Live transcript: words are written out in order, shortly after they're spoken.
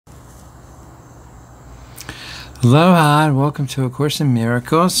Aloha and welcome to A Course in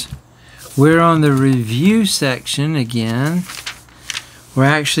Miracles. We're on the review section again. We're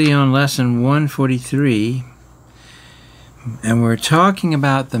actually on lesson 143, and we're talking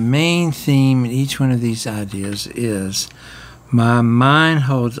about the main theme in each one of these ideas is my mind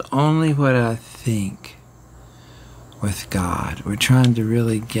holds only what I think with God. We're trying to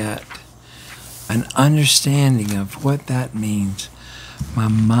really get an understanding of what that means. My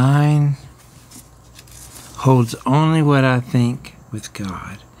mind holds only what I think with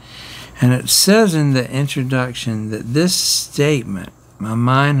God. And it says in the introduction that this statement, my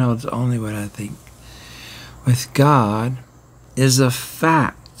mind holds only what I think with God, is a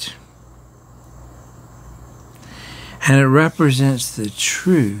fact. And it represents the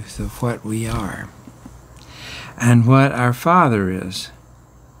truth of what we are and what our Father is.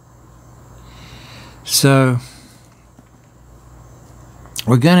 So,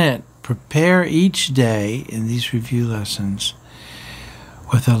 we're going to prepare each day in these review lessons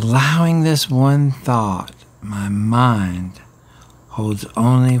with allowing this one thought, my mind holds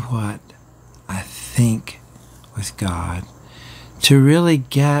only what I think with God, to really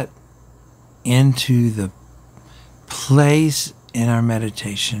get into the place in our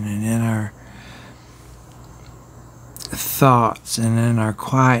meditation and in our thoughts and in our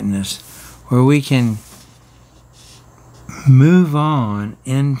quietness where we can move on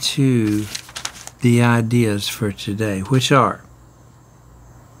into the ideas for today, which are: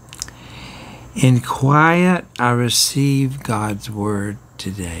 in quiet, I receive God's word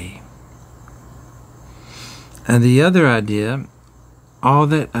today. And the other idea, all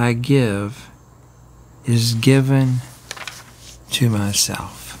that I give is given to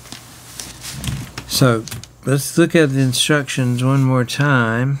myself. So let's look at the instructions one more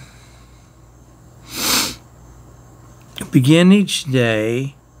time. Begin each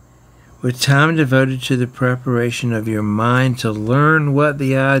day with time devoted to the preparation of your mind to learn what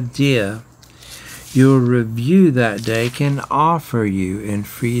the idea you'll review that day can offer you in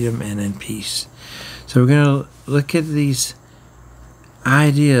freedom and in peace. So we're going to look at these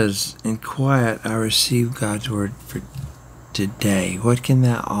ideas in quiet. I receive God's word for today. What can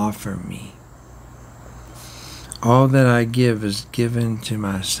that offer me? All that I give is given to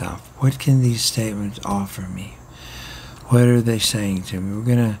myself. What can these statements offer me? What are they saying to me? We're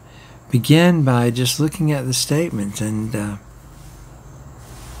going to begin by just looking at the statements and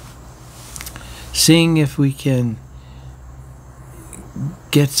seeing if we can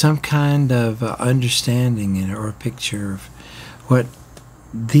get some kind of understanding or a picture of what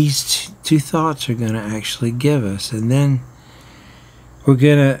these two thoughts are going to actually give us. And then we're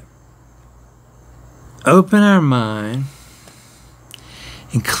going to open our mind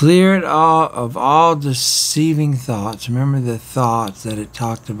and clear it all of all deceiving thoughts. Remember the thoughts that it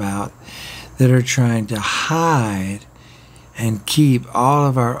talked about that are trying to hide and keep all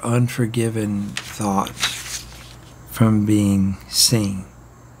of our unforgiven thoughts from being seen.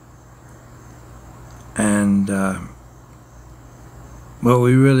 And what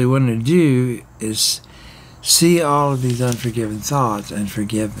we really want to do is see all of these unforgiven thoughts and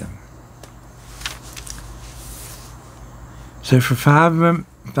forgive them. So for five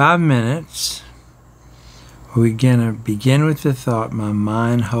minutes, we're going to begin with the thought, my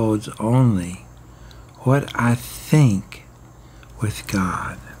mind holds only what I think with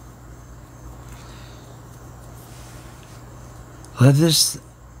God. Let this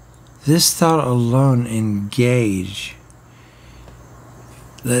thought alone engage.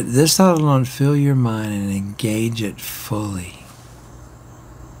 Let this thought alone fill your mind and engage it fully.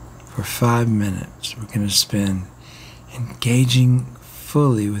 For 5 minutes, we're going to spend engaging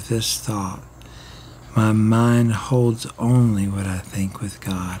fully with this thought. My mind holds only what I think with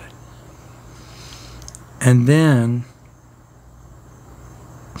God. And then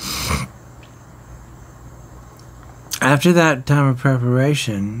after that time of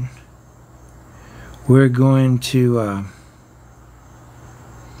preparation, we're going to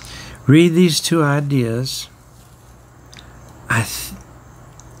read these two ideas.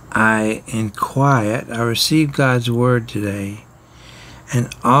 In quiet, I receive God's word today,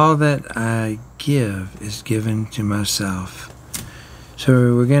 and all that I give is given to myself.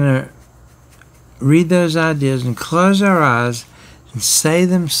 So we're going to read those ideas and close our eyes and say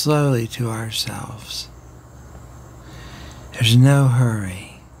them slowly to ourselves. There's no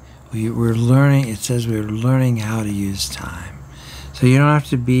hurry. We're learning, it says we're learning how to use time. So you don't have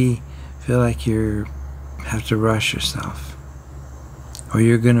to feel like you have to rush yourself, or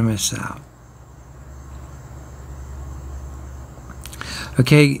you're going to miss out.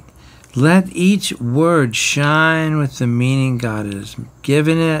 Okay, let each word shine with the meaning God has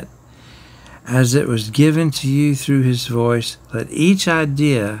given it, as it was given to you through his voice. Let each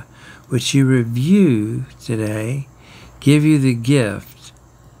idea which you review today give you the gift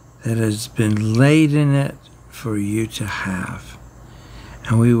that has been laid in it for you to have.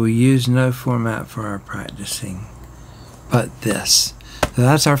 And we will use no format for our practicing but this. So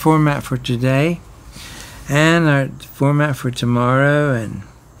that's our format for today and our format for tomorrow. And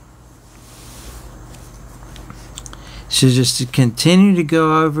so just to continue to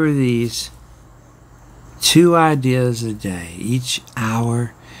go over these 2 ideas a day. Each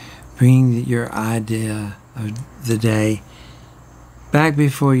hour, bring your idea of the day back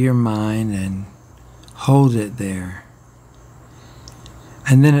before your mind and hold it there.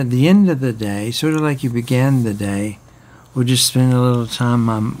 And then at the end of the day, sort of like you began the day, we'll just spend a little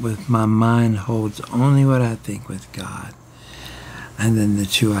time with my mind holds only what I think with God. And then the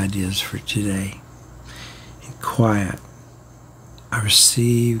 2 ideas for today. In quiet, I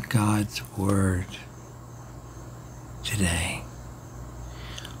receive God's word today.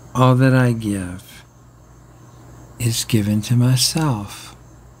 All that I give is given to myself.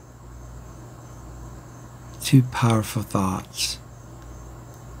 2 powerful thoughts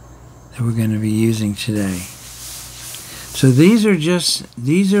that we're going to be using today. So these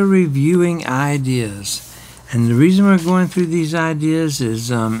are reviewing ideas. And the reason we're going through these ideas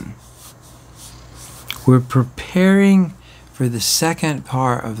is we're preparing for the second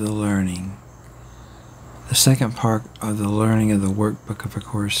part of the learning. The second part of the learning of the workbook of a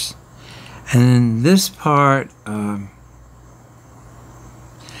course. And in this part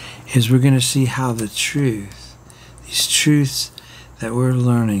is we're going to see how the truth, these truths that we're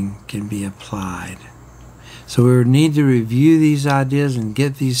learning, can be applied. So we need to review these ideas and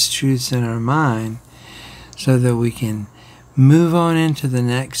get these truths in our mind so that we can move on into the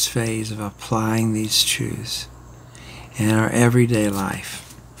next phase of applying these truths in our everyday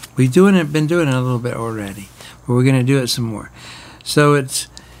life. We've been doing it a little bit already, but we're going to do it some more. So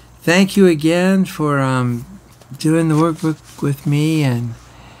thank you again for doing the workbook with me, and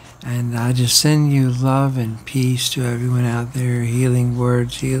I just send you love and peace to everyone out there, healing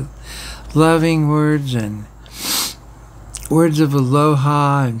words, loving words, and words of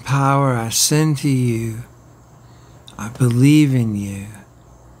aloha and power I send to you. I believe in you.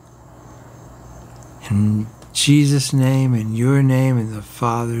 In Jesus' name, in your name, in the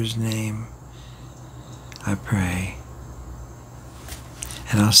Father's name, I pray.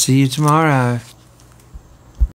 And I'll see you tomorrow.